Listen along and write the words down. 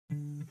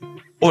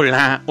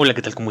Hola, hola,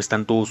 ¿qué tal? ¿Cómo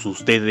están todos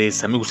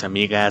ustedes, amigos y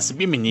amigas?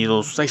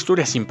 Bienvenidos a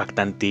Historias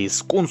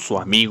Impactantes con su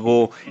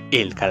amigo,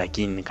 el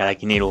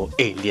Caraquinero,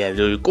 el día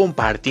de hoy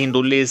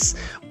compartiéndoles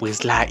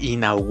pues la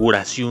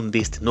inauguración de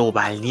este nuevo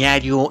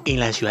balneario en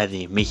la Ciudad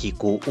de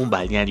México, un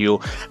balneario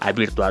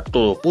abierto a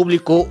todo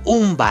público,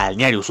 un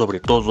balneario sobre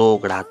todo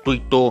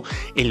gratuito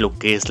en lo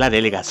que es la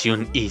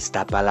delegación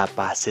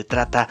Iztapalapa. Se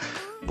trata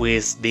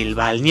pues del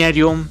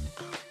balneario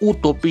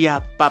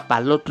Utopía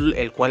Papalotl,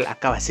 el cual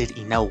acaba de ser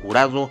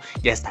inaugurado,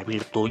 ya está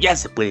abierto, ya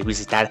se puede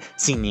visitar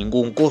sin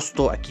ningún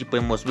costo. Aquí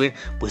podemos ver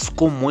pues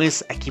cómo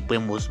es, aquí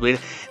podemos ver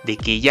de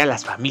que ya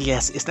las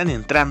familias están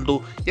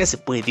entrando, ya se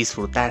puede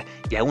disfrutar,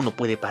 ya uno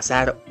puede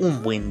pasar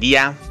un buen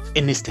día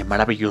en este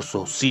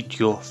maravilloso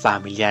sitio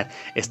familiar.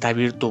 Está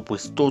abierto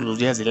pues todos los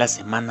días de la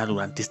semana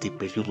durante este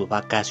periodo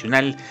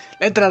vacacional.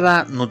 La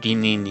entrada no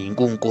tiene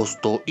ningún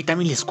costo y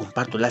también les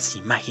comparto las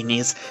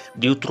imágenes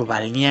de otro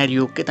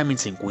balneario que también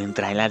se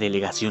encuentra en la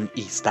delegación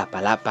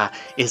Iztapalapa.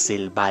 Es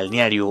el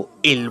balneario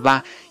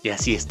Elba y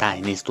así está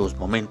en estos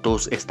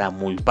momentos. Está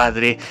muy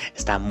padre,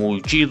 está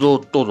muy chido,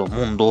 todo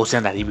mundo se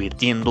anda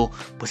divirtiendo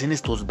pues en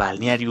estos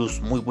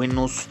balnearios muy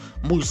buenos,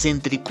 muy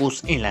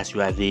céntricos en la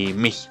Ciudad de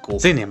México.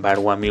 Sin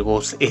embargo,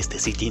 amigos, este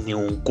sí tiene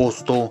un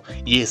costo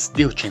y es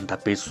de 80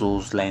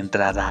 pesos la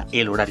entrada.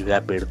 El horario de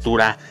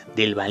apertura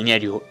del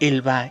balneario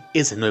Elba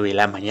es de 9 de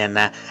la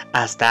mañana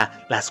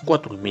hasta las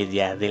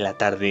 4:30 de la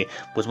tarde.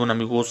 Pues bueno,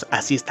 amigos,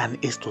 así están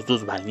estos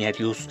dos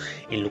balnearios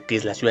en lo que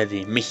es la Ciudad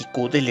de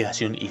México,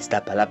 delegación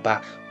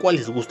Iztapalapa. ¿Cuál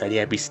les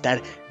gustaría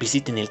visitar?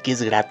 Visiten el que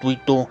es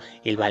gratuito,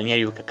 el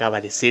balneario que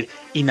acaba de ser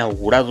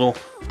inaugurado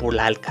por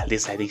la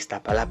alcaldesa de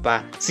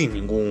Iztapalapa sin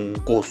ningún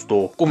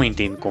costo.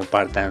 Comenten,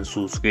 compartan,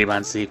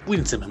 suscríbanse,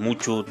 cuídense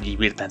mucho,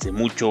 diviértanse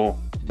mucho.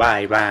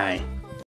 Bye bye.